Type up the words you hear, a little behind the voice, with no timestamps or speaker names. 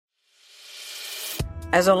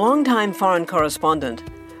As a longtime foreign correspondent,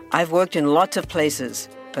 I've worked in lots of places,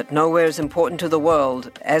 but nowhere as important to the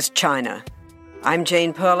world as China. I'm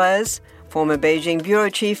Jane Perlez, former Beijing bureau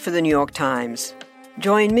chief for the New York Times.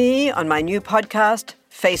 Join me on my new podcast,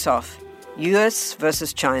 Face Off, U.S.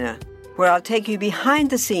 versus China, where I'll take you behind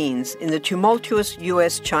the scenes in the tumultuous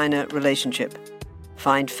U.S.-China relationship.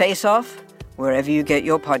 Find Face Off wherever you get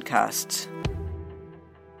your podcasts.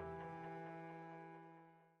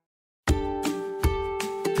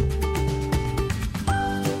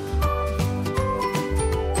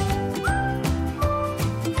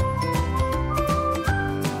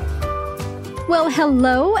 Well,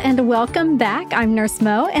 hello and welcome back. I'm Nurse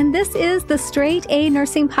Mo, and this is the Straight A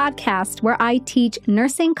Nursing Podcast, where I teach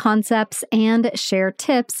nursing concepts and share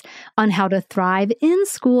tips on how to thrive in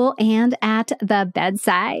school and at the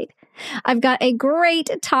bedside. I've got a great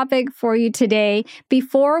topic for you today.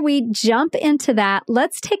 Before we jump into that,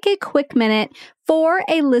 let's take a quick minute for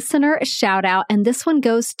a listener shout out, and this one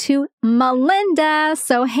goes to Melinda.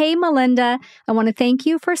 So, hey, Melinda, I want to thank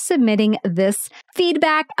you for submitting this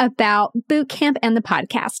feedback about boot camp and the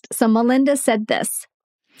podcast. So, Melinda said this: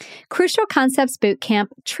 Crucial Concepts Bootcamp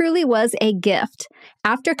truly was a gift.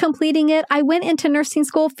 After completing it, I went into nursing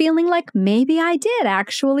school feeling like maybe I did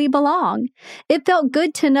actually belong. It felt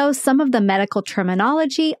good to know some of the medical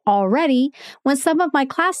terminology already when some of my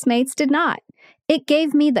classmates did not. It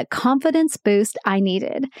gave me the confidence boost I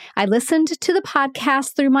needed. I listened to the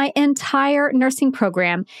podcast through my entire nursing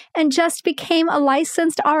program and just became a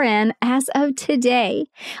licensed RN as of today.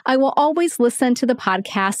 I will always listen to the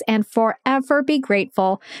podcast and forever be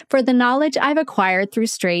grateful for the knowledge I've acquired through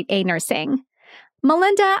Straight A Nursing.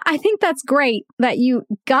 Melinda, I think that's great that you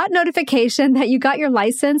got notification that you got your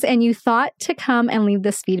license and you thought to come and leave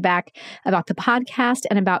this feedback about the podcast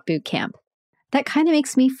and about boot camp. That kind of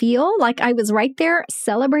makes me feel like I was right there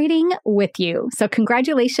celebrating with you. So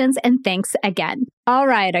congratulations and thanks again. All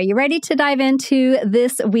right, are you ready to dive into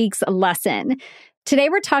this week's lesson? Today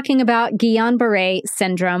we're talking about Guillain-Barré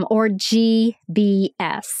syndrome, or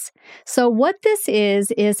GBS. So what this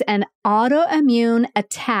is an autoimmune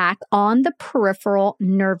attack on the peripheral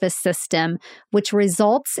nervous system, which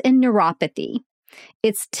results in neuropathy.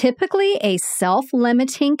 It's typically a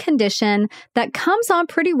self-limiting condition that comes on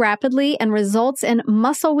pretty rapidly and results in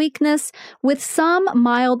muscle weakness with some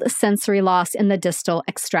mild sensory loss in the distal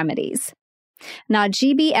extremities. Now,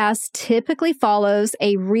 GBS typically follows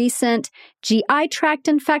a recent GI tract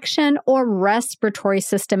infection or respiratory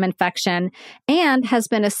system infection and has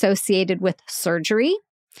been associated with surgery,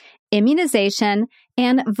 immunization,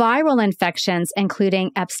 and viral infections,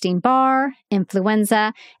 including Epstein-Barr,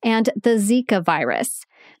 influenza, and the Zika virus.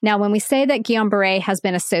 Now, when we say that Guillain-Barré has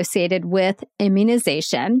been associated with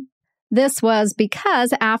immunization, this was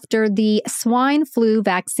because after the swine flu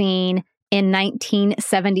vaccine in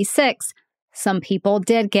 1976, some people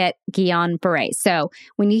did get Guillain-Barré. So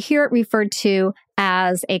when you hear it referred to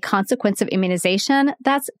as a consequence of immunization,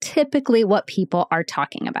 that's typically what people are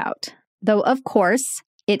talking about. Though, of course,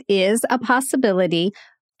 it is a possibility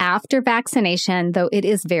after vaccination, though it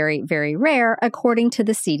is very, very rare, according to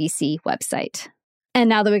the CDC website. And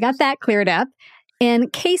now that we got that cleared up, in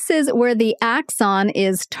cases where the axon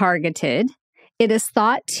is targeted, it is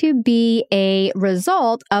thought to be a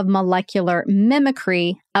result of molecular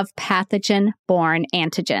mimicry of pathogen-borne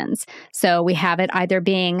antigens. So we have it either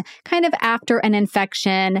being kind of after an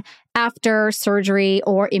infection, after surgery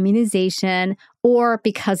or immunization, or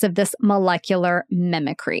because of this molecular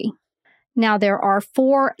mimicry. Now, there are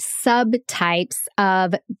 4 subtypes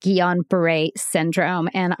of Guillain-Barré syndrome,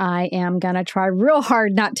 and I am going to try real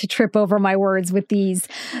hard not to trip over my words with these.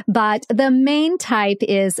 But the main type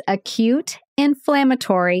is acute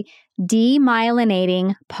inflammatory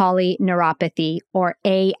demyelinating polyneuropathy, or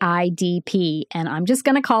AIDP. And I'm just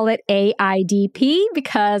going to call it AIDP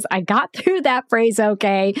because I got through that phrase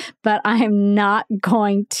okay, but I'm not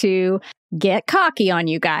going to get cocky on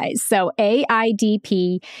you guys. So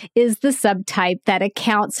AIDP is the subtype that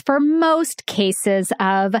accounts for most cases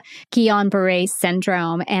of Guillain-Barré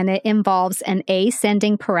syndrome, and it involves an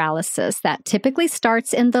ascending paralysis that typically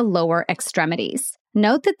starts in the lower extremities.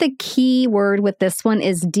 Note that the key word with this one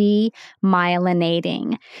is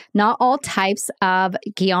demyelinating. Not all types of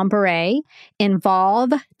Guillain-Barré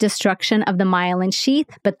involve destruction of the myelin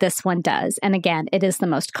sheath, but this one does. And again, it is the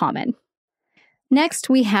most common. Next,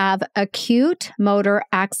 we have acute motor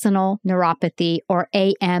axonal neuropathy, or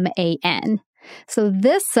AMAN. So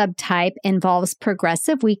this subtype involves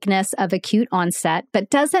progressive weakness of acute onset, but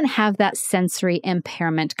doesn't have that sensory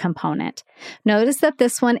impairment component. Notice that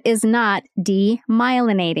this one is not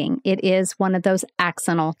demyelinating. It is one of those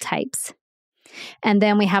axonal types. And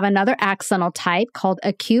then we have another axonal type called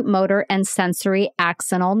acute motor and sensory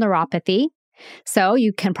axonal neuropathy. So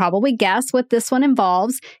you can probably guess what this one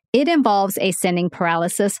involves. It involves ascending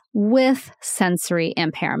paralysis with sensory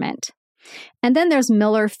impairment. And then there's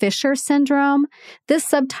Miller-Fisher syndrome. This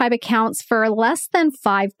subtype accounts for less than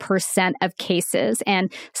 5% of cases,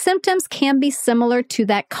 and symptoms can be similar to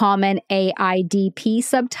that common AIDP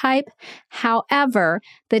subtype. However,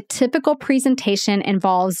 the typical presentation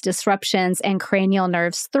involves disruptions in cranial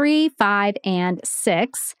nerves 3, 5, and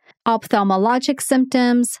 6, ophthalmologic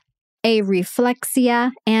symptoms,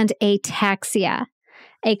 areflexia, and ataxia.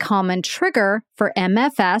 A common trigger for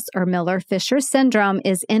MFS or Miller-Fisher syndrome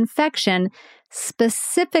is infection,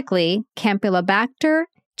 specifically Campylobacter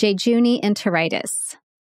jejuni enteritis.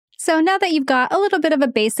 So now that you've got a little bit of a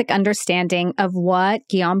basic understanding of what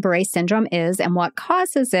Guillain-Barré syndrome is and what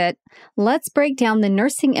causes it, let's break down the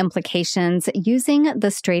nursing implications using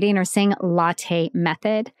the straight A nursing latte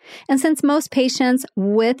method. And since most patients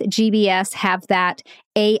with GBS have that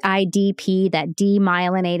AIDP, that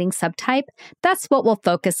demyelinating subtype, that's what we'll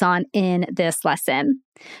focus on in this lesson.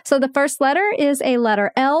 So the first letter is a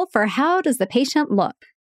letter L for how does the patient look?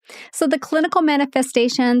 So the clinical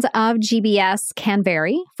manifestations of GBS can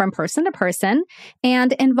vary from person to person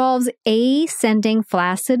and involves ascending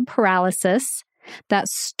flaccid paralysis that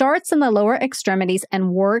starts in the lower extremities and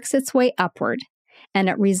works its way upward. And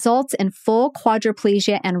it results in full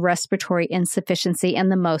quadriplegia and respiratory insufficiency in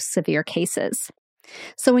the most severe cases.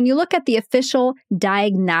 So when you look at the official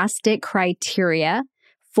diagnostic criteria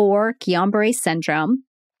for Guillain-Barré syndrome,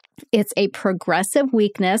 it's a progressive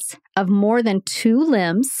weakness of more than 2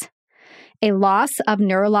 limbs, a loss of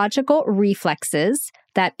neurological reflexes,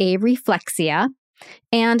 that areflexia,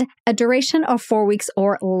 and a duration of 4 weeks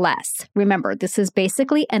or less. Remember, this is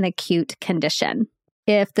basically an acute condition.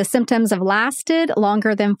 If the symptoms have lasted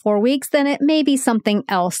longer than 4 weeks, then it may be something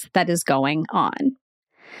else that is going on.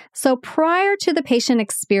 So prior to the patient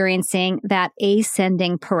experiencing that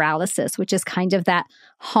ascending paralysis, which is kind of that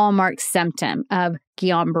hallmark symptom of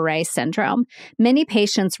Guillain-Barré syndrome, many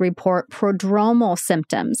patients report prodromal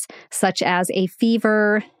symptoms such as a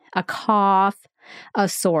fever, a cough, a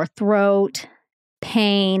sore throat,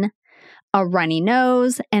 pain, a runny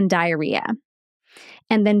nose, and diarrhea.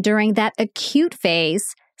 And then during that acute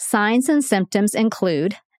phase, signs and symptoms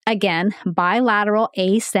include, again, bilateral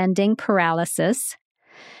ascending paralysis,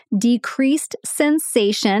 decreased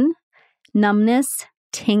sensation, numbness,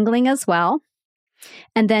 tingling as well,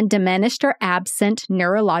 and then diminished or absent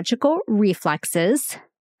neurological reflexes.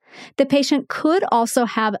 The patient could also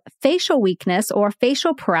have facial weakness or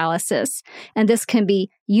facial paralysis, and this can be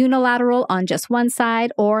unilateral on just one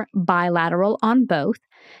side or bilateral on both.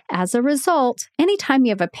 As a result, anytime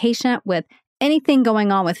you have a patient with anything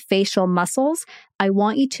going on with facial muscles, I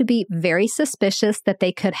want you to be very suspicious that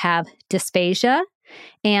they could have dysphagia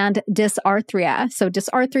and dysarthria. So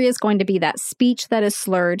dysarthria is going to be that speech that is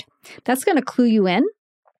slurred. That's going to clue you in.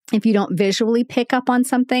 If you don't visually pick up on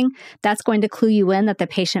something, that's going to clue you in that the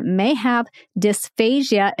patient may have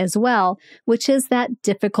dysphagia as well, which is that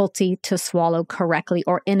difficulty to swallow correctly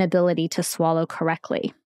or inability to swallow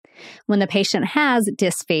correctly. When the patient has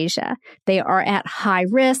dysphagia, they are at high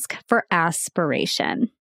risk for aspiration.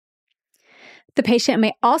 The patient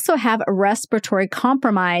may also have respiratory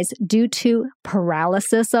compromise due to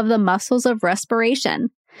paralysis of the muscles of respiration.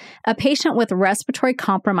 A patient with respiratory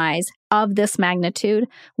compromise of this magnitude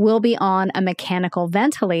will be on a mechanical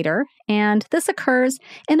ventilator, and this occurs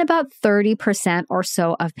in about 30% or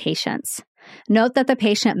so of patients. Note that the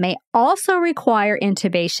patient may also require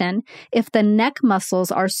intubation if the neck muscles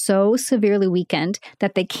are so severely weakened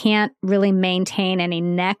that they can't really maintain any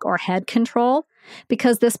neck or head control,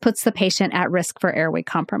 because this puts the patient at risk for airway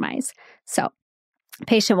compromise. So,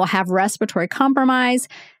 patient will have respiratory compromise.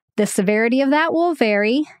 The severity of that will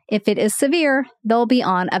vary. If it is severe, they'll be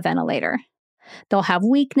on a ventilator. They'll have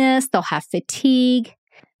weakness, they'll have fatigue.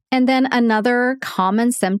 And then another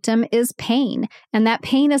common symptom is pain, and that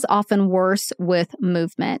pain is often worse with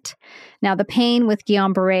movement. Now, the pain with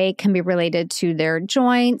Guillain-Barré can be related to their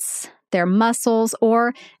joints, their muscles,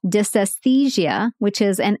 or dysesthesia, which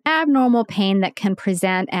is an abnormal pain that can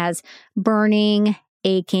present as burning,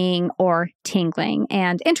 aching, or tingling.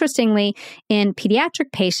 And interestingly, in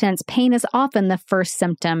pediatric patients, pain is often the first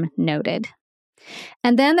symptom noted.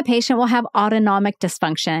 And then the patient will have autonomic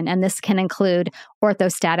dysfunction, and this can include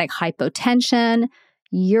orthostatic hypotension,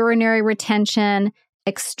 urinary retention,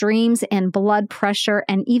 extremes in blood pressure,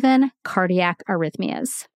 and even cardiac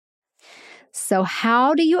arrhythmias. So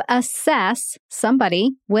how do you assess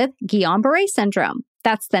somebody with Guillain-Barré syndrome?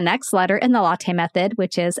 That's the next letter in the latte method,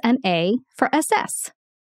 which is an A for assess.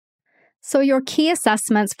 So your key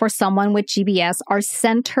assessments for someone with GBS are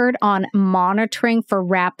centered on monitoring for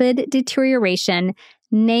rapid deterioration,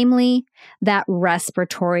 namely that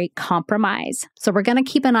respiratory compromise. So we're going to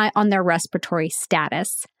keep an eye on their respiratory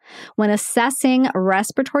status. When assessing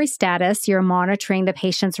respiratory status, you're monitoring the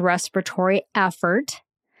patient's respiratory effort,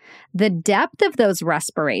 the depth of those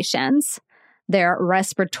respirations, their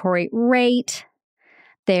respiratory rate,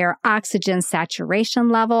 their oxygen saturation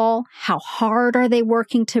level, how hard are they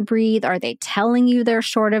working to breathe, are they telling you they're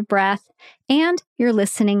short of breath, and you're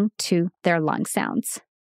listening to their lung sounds.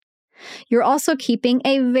 You're also keeping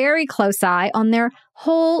a very close eye on their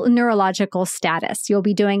whole neurological status. You'll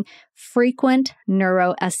be doing frequent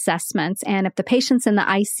neuro assessments, and if the patient's in the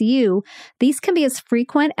ICU, these can be as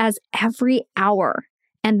frequent as every hour,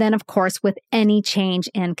 and then, of course, with any change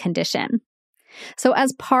in condition. So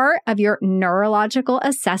as part of your neurological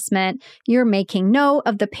assessment, you're making note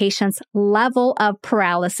of the patient's level of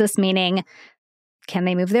paralysis, meaning, can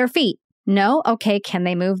they move their feet? No? Okay. Can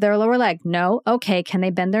they move their lower leg? No? Okay. Can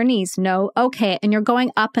they bend their knees? No? Okay. And you're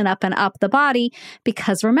going up and up and up the body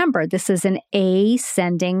because remember, this is an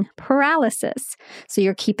ascending paralysis. So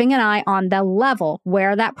you're keeping an eye on the level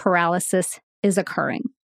where that paralysis is occurring.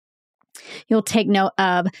 You'll take note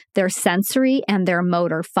of their sensory and their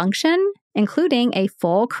motor function, including a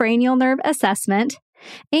full cranial nerve assessment,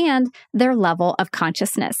 and their level of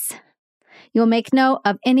consciousness. You'll make note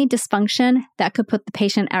of any dysfunction that could put the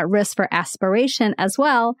patient at risk for aspiration as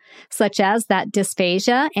well, such as that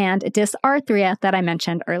dysphagia and dysarthria that I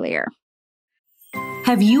mentioned earlier.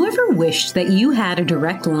 Have you ever wished that you had a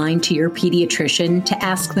direct line to your pediatrician to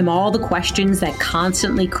ask them all the questions that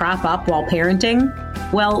constantly crop up while parenting?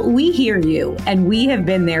 Well, we hear you, and we have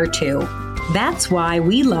been there too. That's why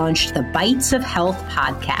we launched the Bites of Health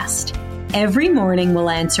podcast. Every morning, we'll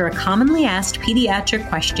answer a commonly asked pediatric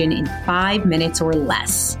question in 5 minutes or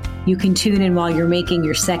less. You can tune in while you're making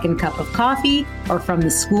your second cup of coffee or from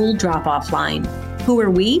the school drop-off line. Who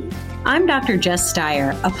are we? I'm Dr. Jess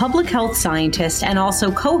Steyer, a public health scientist and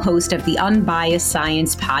also co-host of the Unbiased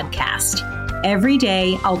Science podcast. Every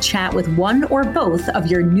day, I'll chat with one or both of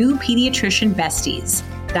your new pediatrician besties,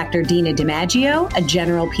 Dr. Dina DiMaggio, a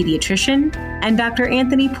general pediatrician, and Dr.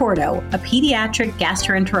 Anthony Porto, a pediatric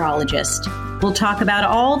gastroenterologist. We'll talk about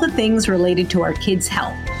all the things related to our kids'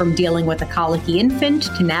 health, from dealing with a colicky infant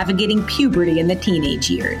to navigating puberty in the teenage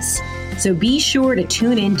years. So be sure to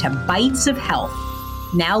tune in to Bites of Health,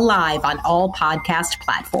 now live on all podcast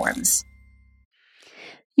platforms.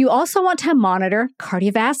 You also want to monitor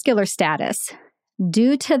cardiovascular status.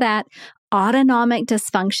 Due to that autonomic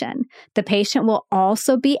dysfunction, the patient will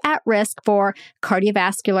also be at risk for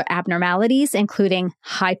cardiovascular abnormalities, including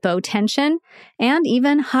hypotension and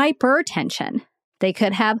even hypertension. They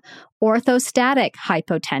could have orthostatic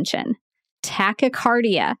hypotension,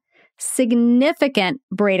 tachycardia, significant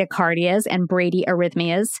bradycardias and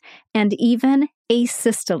bradyarrhythmias, and even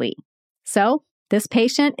asystole. So this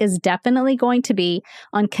patient is definitely going to be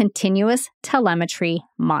on continuous telemetry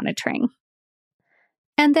monitoring.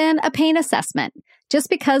 And then a pain assessment. Just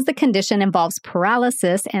because the condition involves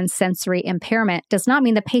paralysis and sensory impairment does not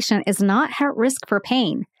mean the patient is not at risk for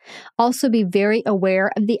pain. Also be very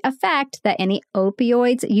aware of the effect that any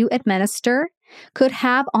opioids you administer could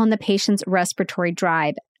have on the patient's respiratory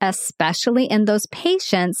drive, especially in those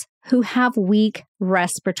patients who have weak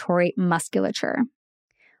respiratory musculature.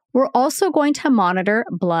 We're also going to monitor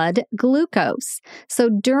blood glucose. So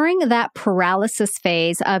during that paralysis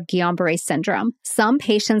phase of Guillain-Barré syndrome, some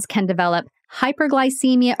patients can develop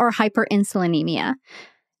hyperglycemia or hyperinsulinemia.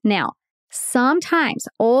 Now, sometimes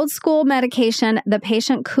old school medication, the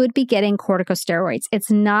patient could be getting corticosteroids.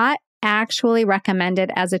 It's not actually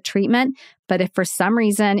recommended as a treatment, but if for some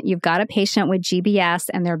reason you've got a patient with GBS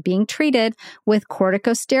and they're being treated with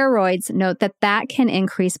corticosteroids, note that that can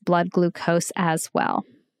increase blood glucose as well.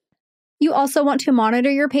 You also want to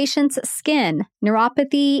monitor your patient's skin.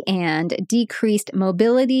 Neuropathy and decreased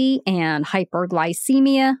mobility and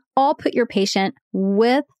hyperglycemia all put your patient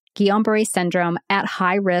with Guillain-Barré syndrome at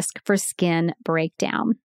high risk for skin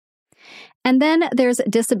breakdown. And then there's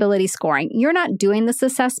disability scoring. You're not doing this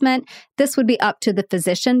assessment. This would be up to the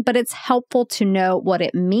physician, but it's helpful to know what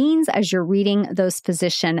it means as you're reading those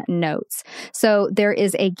physician notes. So there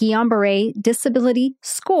is a Guillain-Barré disability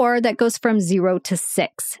score that goes from 0 to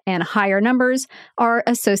 6, and higher numbers are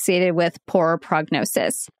associated with poorer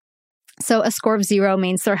prognosis. So a score of 0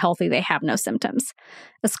 means they're healthy, they have no symptoms.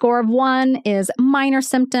 A score of 1 is minor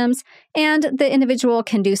symptoms, and the individual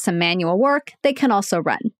can do some manual work. They can also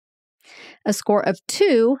run. A score of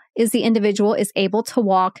 2 is the individual is able to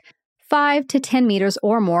walk 5 to 10 meters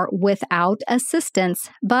or more without assistance,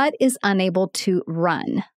 but is unable to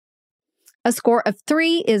run. A score of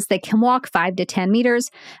 3 is they can walk 5 to 10 meters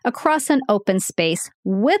across an open space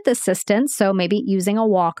with assistance, so maybe using a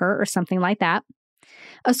walker or something like that.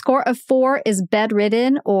 A score of 4 is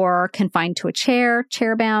bedridden or confined to a chair,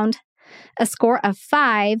 chair-bound. A score of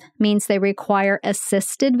 5 means they require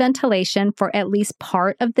assisted ventilation for at least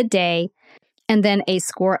part of the day, and then a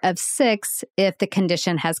score of 6 if the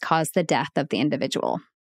condition has caused the death of the individual.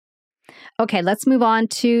 Okay, let's move on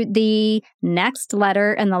to the next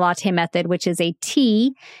letter in the latte method, which is a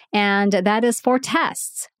T, and that is for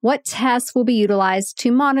tests. What tests will be utilized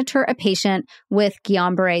to monitor a patient with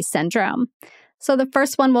Guillain-Barré syndrome? So the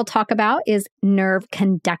first one we'll talk about is nerve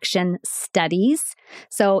conduction studies.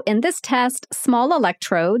 So in this test, small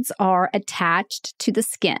electrodes are attached to the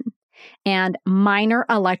skin, and minor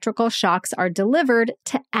electrical shocks are delivered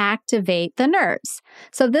to activate the nerves.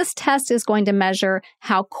 So this test is going to measure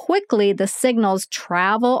how quickly the signals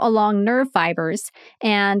travel along nerve fibers,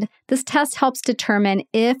 and this test helps determine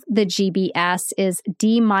if the GBS is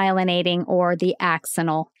demyelinating or the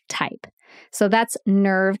axonal type. So that's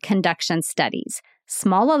nerve conduction studies.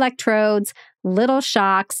 Small electrodes, little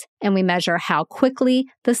shocks, and we measure how quickly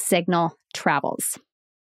the signal travels.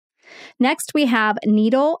 Next, we have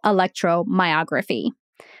needle electromyography.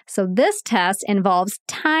 So this test involves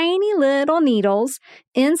tiny little needles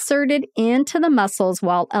inserted into the muscles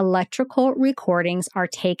while electrical recordings are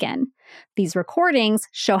taken. These recordings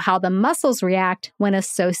show how the muscles react when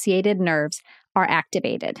associated nerves are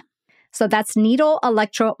activated. So that's needle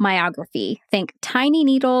electromyography. Think tiny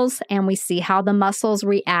needles, and we see how the muscles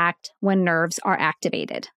react when nerves are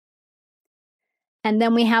activated. And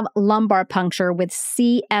then we have lumbar puncture with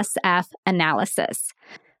CSF analysis.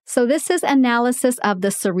 So this is analysis of the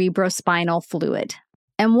cerebrospinal fluid.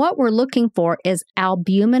 And what we're looking for is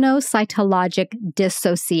albuminocytologic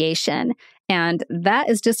dissociation. And that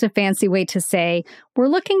is just a fancy way to say we're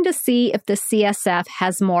looking to see if the CSF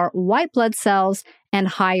has more white blood cells and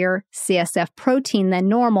higher CSF protein than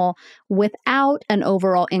normal without an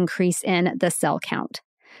overall increase in the cell count.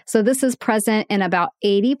 So this is present in about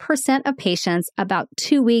 80% of patients about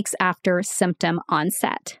 2 weeks after symptom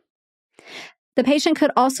onset. The patient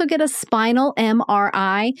could also get a spinal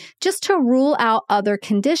MRI just to rule out other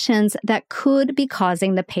conditions that could be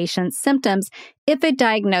causing the patient's symptoms if a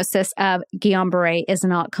diagnosis of Guillain-Barré is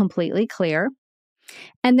not completely clear.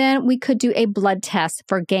 And then we could do a blood test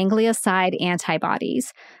for ganglioside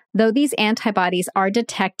antibodies. Though these antibodies are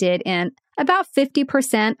detected in about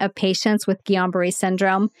 50% of patients with Guillain-Barré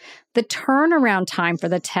syndrome, the turnaround time for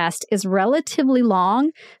the test is relatively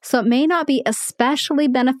long, so it may not be especially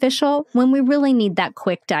beneficial when we really need that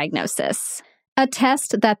quick diagnosis. A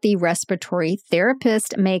test that the respiratory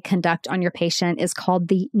therapist may conduct on your patient is called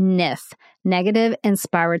the NIF, Negative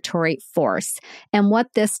Inspiratory Force. And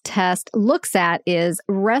what this test looks at is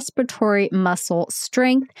respiratory muscle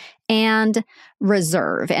strength and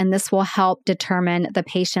reserve. And this will help determine the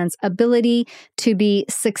patient's ability to be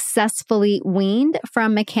successfully weaned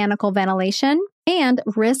from mechanical ventilation and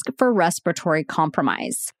risk for respiratory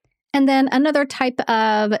compromise. And then another type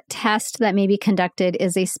of test that may be conducted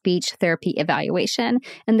is a speech therapy evaluation.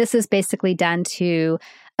 And this is basically done to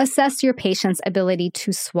assess your patient's ability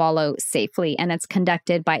to swallow safely. And it's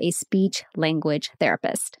conducted by a speech language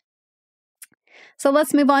therapist. So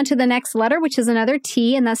let's move on to the next letter, which is another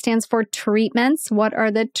T, and that stands for treatments. What are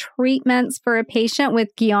the treatments for a patient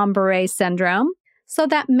with Guillain-Barré syndrome? So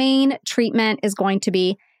that main treatment is going to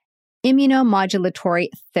be immunomodulatory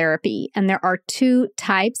therapy. And there are 2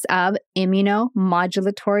 types of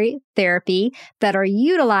immunomodulatory therapy that are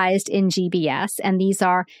utilized in GBS, and these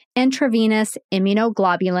are intravenous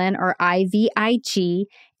immunoglobulin, or IVIG,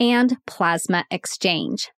 and plasma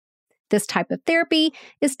exchange. This type of therapy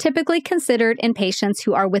is typically considered in patients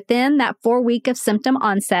who are within that 4 week of symptom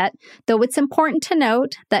onset, though it's important to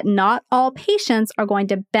note that not all patients are going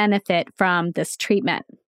to benefit from this treatment.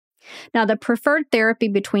 Now, the preferred therapy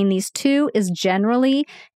between these 2 is generally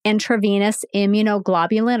intravenous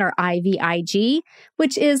immunoglobulin, or IVIG,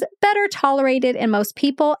 which is better tolerated in most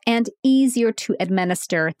people and easier to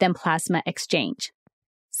administer than plasma exchange.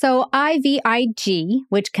 So IVIG,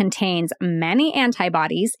 which contains many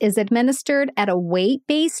antibodies, is administered at a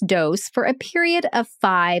weight-based dose for a period of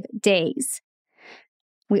 5 days.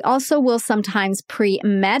 We also will sometimes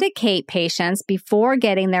pre-medicate patients before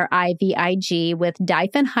getting their IVIG with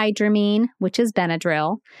diphenhydramine, which is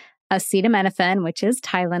Benadryl, acetaminophen, which is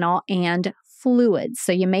Tylenol, and fluids.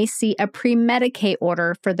 So you may see a pre-medicate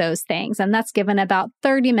order for those things, and that's given about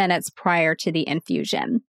 30 minutes prior to the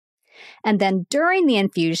infusion. And then during the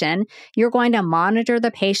infusion, you're going to monitor the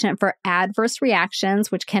patient for adverse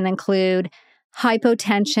reactions, which can include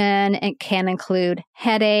hypotension, it can include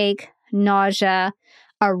headache, nausea,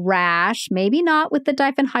 a rash, maybe not with the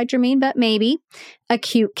diphenhydramine, but maybe,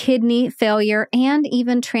 acute kidney failure, and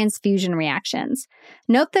even transfusion reactions.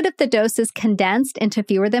 Note that if the dose is condensed into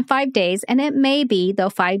fewer than 5 days, and it may be,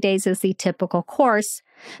 though 5 days is the typical course,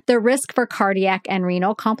 the risk for cardiac and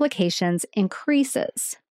renal complications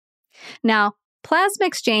increases. Now, plasma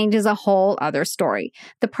exchange is a whole other story.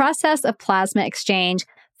 The process of plasma exchange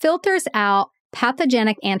filters out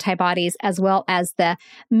pathogenic antibodies as well as the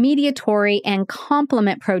mediatory and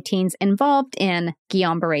complement proteins involved in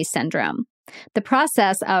Guillain-Barré syndrome. The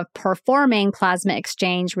process of performing plasma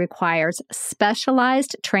exchange requires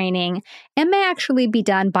specialized training and may actually be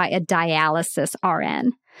done by a dialysis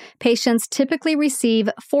RN. Patients typically receive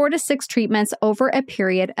 4 to 6 treatments over a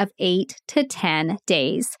period of 8 to 10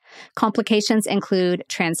 days. Complications include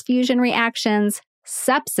transfusion reactions,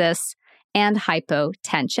 sepsis, and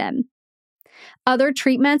hypotension. Other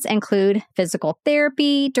treatments include physical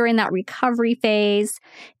therapy during that recovery phase,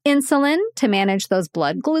 insulin to manage those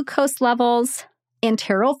blood glucose levels,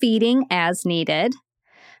 enteral feeding as needed,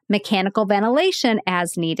 mechanical ventilation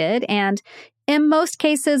as needed, and in most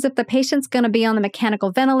cases, if the patient's going to be on the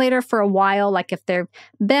mechanical ventilator for a while, like if they've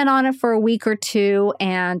been on it for a week or two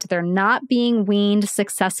and they're not being weaned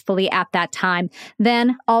successfully at that time,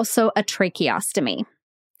 then also a tracheostomy.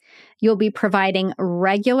 You'll be providing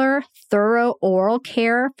regular, thorough oral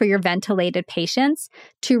care for your ventilated patients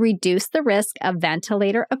to reduce the risk of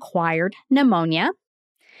ventilator-acquired pneumonia.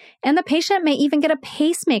 And the patient may even get a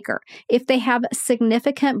pacemaker if they have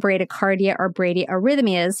significant bradycardia or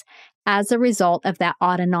bradyarrhythmias as a result of that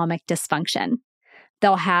autonomic dysfunction.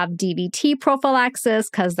 They'll have DVT prophylaxis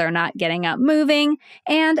because they're not getting up moving,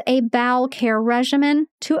 and a bowel care regimen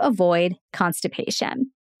to avoid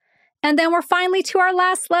constipation. And then we're finally to our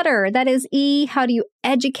last letter. That is E. How do you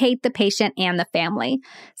educate the patient and the family?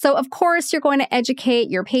 So, of course, you're going to educate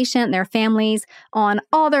your patient and their families on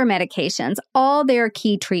all their medications, all their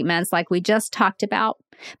key treatments like we just talked about.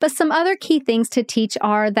 But some other key things to teach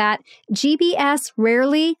are that GBS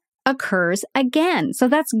rarely occurs again. So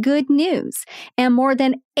that's good news. And more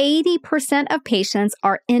than 80% of patients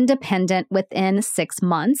are independent within 6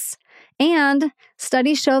 months. And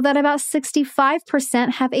studies show that about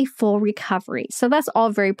 65% have a full recovery. So that's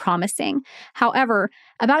all very promising. However,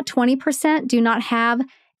 about 20% do not have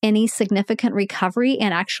any significant recovery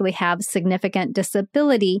and actually have significant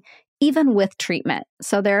disability, even with treatment.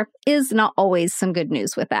 So there is not always some good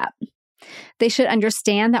news with that. They should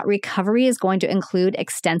understand that recovery is going to include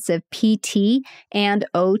extensive PT and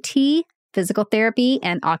OT, physical therapy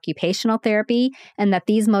and occupational therapy, and that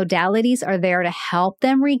these modalities are there to help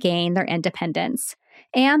them regain their independence,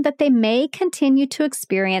 and that they may continue to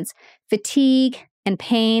experience fatigue and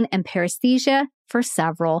pain and paresthesia for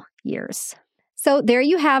several years. So there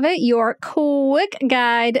you have it, your quick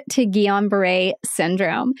guide to Guillain-Barré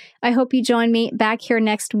syndrome. I hope you join me back here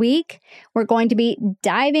next week. We're going to be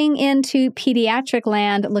diving into pediatric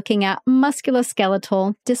land, looking at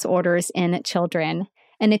musculoskeletal disorders in children.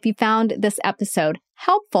 And if you found this episode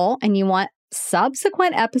helpful and you want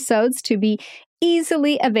subsequent episodes to be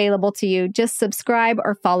easily available to you, just subscribe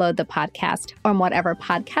or follow the podcast on whatever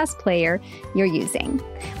podcast player you're using.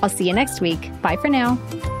 I'll see you next week. Bye for now.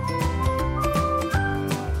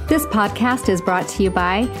 This podcast is brought to you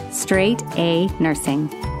by Straight A Nursing.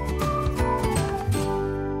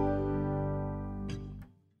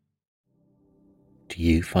 Do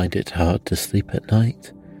you find it hard to sleep at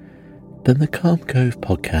night? Then the Calm Cove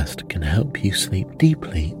podcast can help you sleep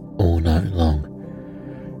deeply all night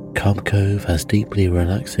long. Calm Cove has deeply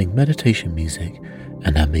relaxing meditation music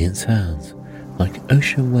and ambient sounds like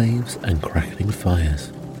ocean waves and crackling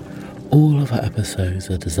fires. All of our episodes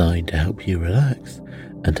are designed to help you relax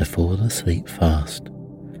and to fall asleep fast.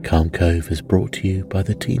 Calm Cove is brought to you by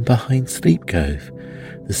the team behind Sleep Cove,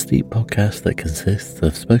 the sleep podcast that consists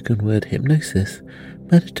of spoken word hypnosis,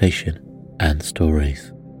 meditation, and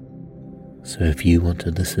stories. So if you want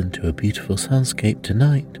to listen to a beautiful soundscape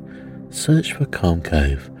tonight, search for Calm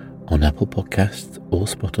Cove on Apple Podcasts or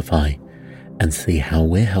Spotify and see how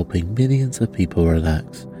we're helping millions of people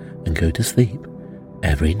relax and go to sleep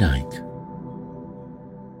every night.